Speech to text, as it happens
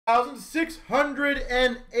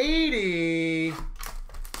680.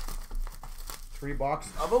 3 box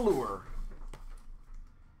of Allure.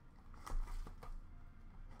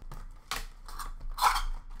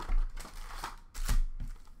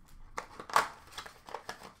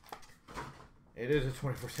 It is a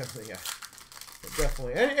 24/7 thing, yeah. But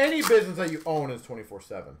definitely. Any business that you own is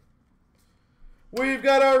 24/7. We've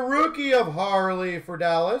got a rookie of Harley for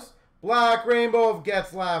Dallas. Black Rainbow of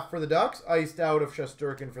Getzlaff for the Ducks. Iced out of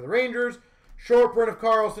Shesterkin for the Rangers. Short print of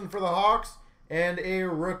Carlson for the Hawks. And a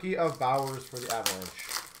rookie of Bowers for the Avalanche.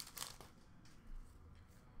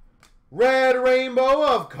 Red Rainbow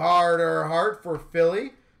of Carter Hart for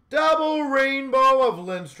Philly. Double Rainbow of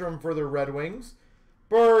Lindstrom for the Red Wings.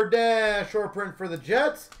 Burdin short print for the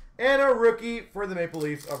Jets. And a rookie for the Maple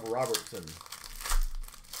Leafs of Robertson.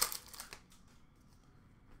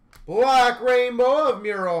 Black Rainbow of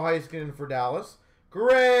Miro Heiskanen for Dallas.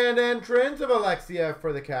 Grand entrance of Alexiev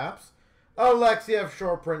for the Caps. Alexiev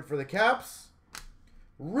short print for the Caps.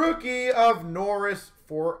 Rookie of Norris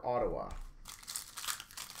for Ottawa.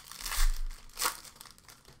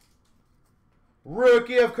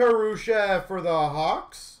 Rookie of Karushev for the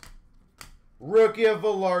Hawks. Rookie of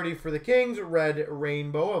Velarde for the Kings. Red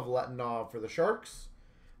Rainbow of Letinov for the Sharks.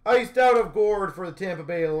 Iced out of Gord for the Tampa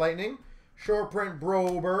Bay Lightning. Short print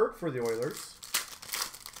Broberg for the Oilers.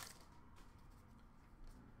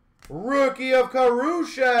 Rookie of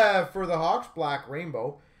Karushev for the Hawks. Black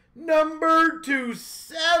Rainbow. Number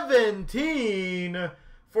 217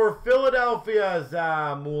 for Philadelphia,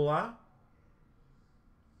 Zamula.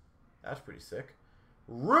 That's pretty sick.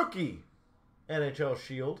 Rookie NHL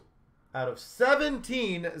Shield out of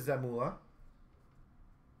 17, Zamula.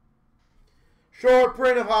 Short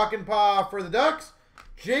print of Hakanpää for the Ducks.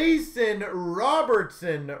 Jason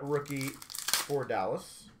Robertson, rookie for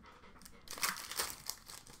Dallas.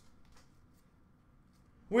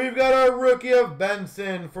 We've got our rookie of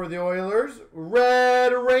Benson for the Oilers.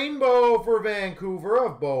 Red Rainbow for Vancouver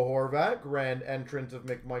of Bo Horvat. Grand entrance of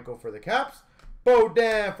McMichael for the Caps.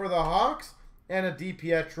 Baudin for the Hawks. And a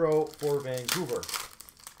DiPietro for Vancouver.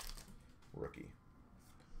 Rookie.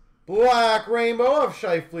 Black Rainbow of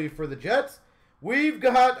Scheifele for the Jets. We've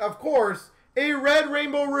got, of course, a Red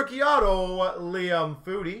Rainbow rookie auto, Liam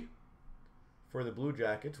Foudy for the Blue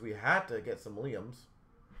Jackets. We had to get some Liams.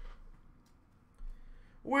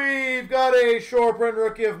 We've got a short print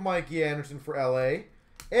rookie of Mikey Anderson for LA.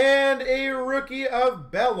 And a rookie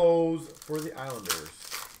of Bellows for the Islanders.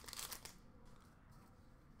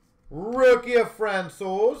 Rookie of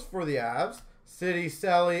Francouz for the Avs. City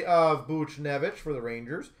Sally of Buchnevich for the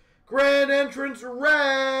Rangers. Grand entrance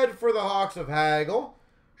red for the Hawks of Hagel.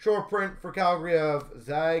 Short print for Calgary of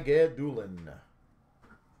Zagadulin.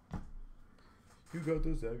 You got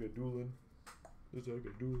the Zagadulin. The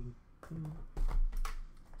Zagadulin.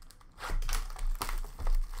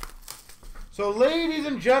 So, ladies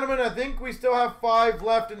and gentlemen, I think we still have 5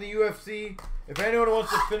 left in the UFC. If anyone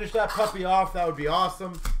wants to finish that puppy off, that would be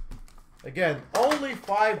awesome. Again, only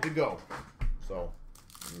 5 to go. So,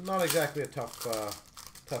 not exactly a tough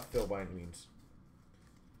fill by any means.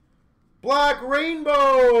 Black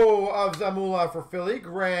Rainbow of Zamula for Philly.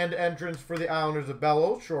 Grand entrance for the Islanders of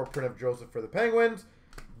Bellows. Short print of Joseph for the Penguins.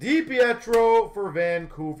 DiPietro for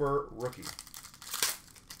Vancouver, rookie.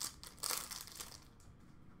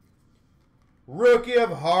 Rookie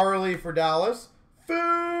of Harley for Dallas.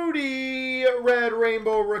 Foudy, Red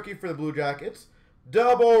Rainbow rookie for the Blue Jackets.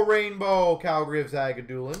 Double Rainbow, Calgary of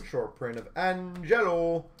Zagadulin. Short print of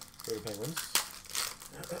Angelo for the Penguins.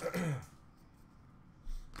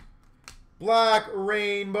 Black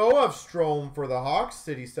Rainbow of Strome for the Hawks.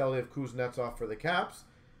 City Sally of Kuznetsov for the Caps.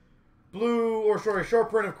 Short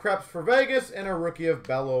print of Krebs for Vegas. And a rookie of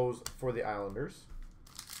Bellows for the Islanders.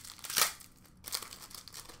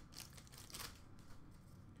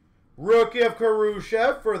 Rookie of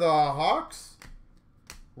Karushev for the Hawks.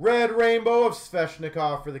 Red Rainbow of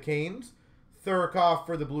Sveshnikov for the Canes. Thurkov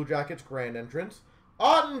for the Blue Jackets, grand entrance.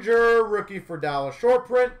 Ottinger, rookie for Dallas, short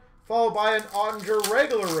print, followed by an Ottinger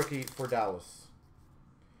regular rookie for Dallas.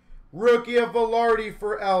 Rookie of Velarde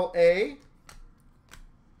for LA.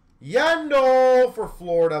 Yandel for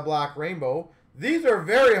Florida, Black Rainbow. These are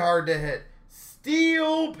very hard to hit.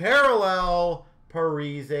 Steel Parallel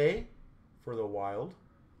Parise for the Wild.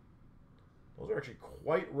 Those are actually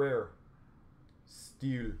quite rare.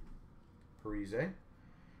 Steel Parise.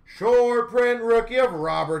 Short print rookie of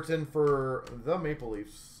Robertson for the Maple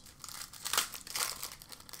Leafs.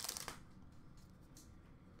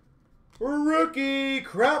 Rookie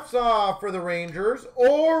Kravtsov for the Rangers.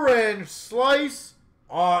 Orange Slice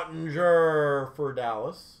Ottinger for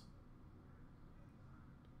Dallas.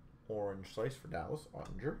 Orange Slice for Dallas,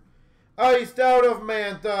 Ottinger. Iced out of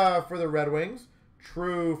Mantha for the Red Wings.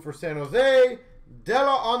 True for San Jose.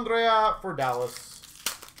 Della Andrea for Dallas.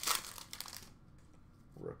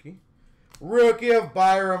 Rookie. Rookie of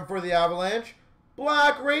Byram for the Avalanche.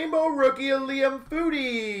 Black Rainbow rookie of Liam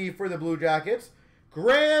Foudy for the Blue Jackets.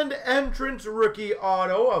 Grand Entrance rookie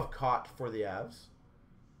auto of Cott for the Avs.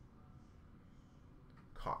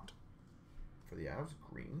 Cott for the Avs,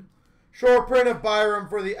 green. Short print of Byram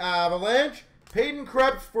for the Avalanche. Peyton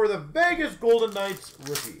Krebs for the Vegas Golden Knights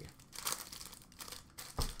rookie.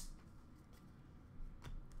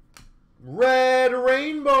 Red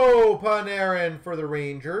Rainbow Panarin for the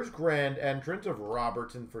Rangers. Grand entrance of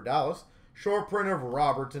Robertson for Dallas. Short print of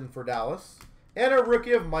Robertson for Dallas. And a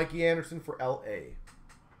rookie of Mikey Anderson for LA.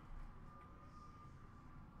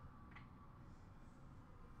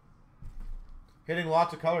 Hitting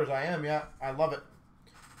lots of colors. I am, yeah. I love it.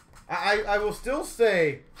 I will still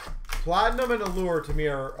say Platinum and Allure to me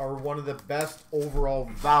are one of the best overall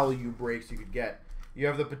value breaks you could get. You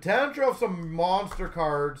have the potential of some monster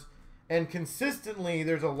cards, and consistently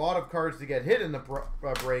there's a lot of cards to get hit in the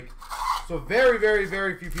break. So very, very,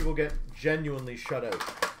 very few people get genuinely shut out.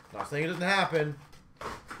 Not saying it doesn't happen,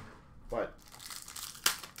 but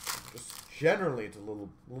just generally it's a little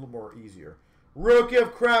more easier. Rookie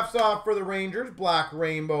of Kravtsov for the Rangers. Black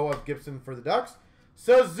Rainbow of Gibson for the Ducks.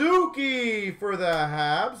 Suzuki for the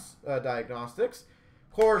Habs, Diagnostics.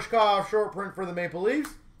 Korshkov short print for the Maple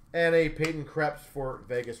Leafs. And a Peyton Krebs for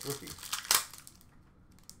Vegas rookie.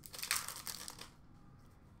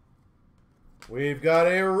 We've got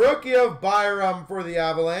a rookie of Byram for the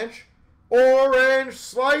Avalanche. Orange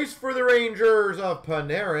Slice for the Rangers of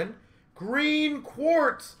Panarin. Green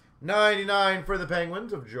Quartz, 99 for the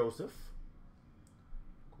Penguins of Joseph.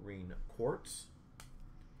 Green Quartz.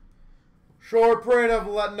 Short print of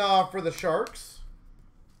Letnov for the Sharks.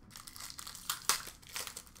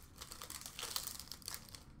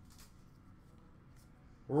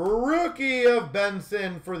 Rookie of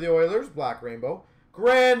Benson for the Oilers, Black Rainbow.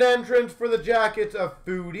 Grand entrance for the Jackets of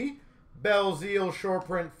Foudy. Belzile short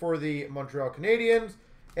print for the Montreal Canadiens.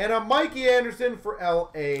 And a Mikey Anderson for LA.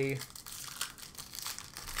 A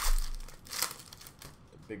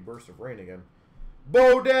big burst of rain again.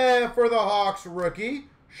 Baudin for the Hawks rookie.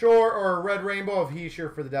 Short or Red Rainbow of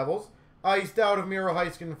Heischer for the Devils. Iced out of Miro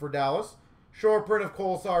Heiskanen for Dallas. Short print of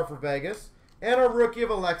Kolesar for Vegas. And a rookie of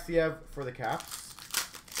Alexiev for the Caps.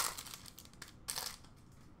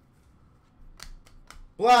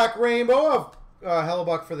 Black Rainbow of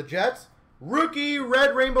Hellebuck for the Jets. Rookie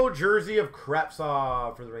Red Rainbow jersey of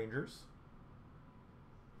Kravtsov for the Rangers.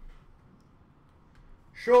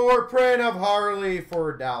 Short print of Harley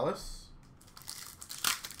for Dallas.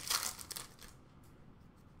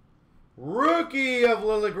 Rookie of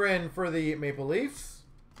Liljegren for the Maple Leafs.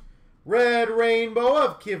 Red Rainbow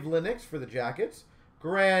of Kivleniks for the Jackets.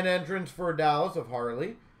 Grand entrance for Dallas of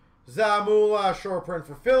Harley. Zamula short print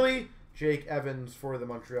for Philly. Jake Evans for the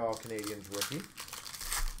Montreal Canadiens rookie.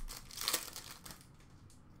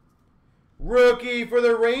 Rookie for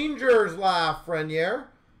the Rangers, Lafreniere.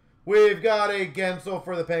 We've got a Gensel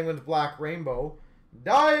for the Penguins, Black Rainbow.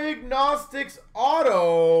 Diagnostics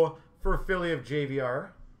auto for Philly of JVR.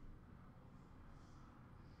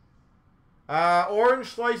 Orange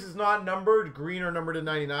Slice is not numbered. Green are numbered to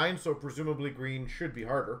 99, so presumably green should be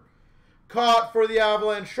harder. Caught for the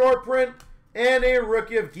Avalanche short print. And a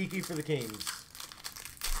rookie of Geeky for the Kings.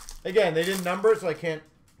 Again, they didn't number it, so I can't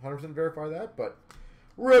 100% verify that. But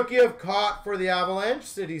rookie of Cott for the Avalanche.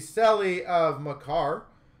 City Selly of Makar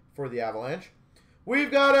for the Avalanche.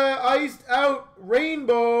 We've got a iced out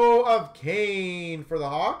Rainbow of Kane for the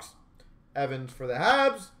Hawks. Evans for the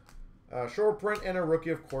Habs. Short print and a rookie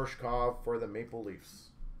of Korshkov for the Maple Leafs.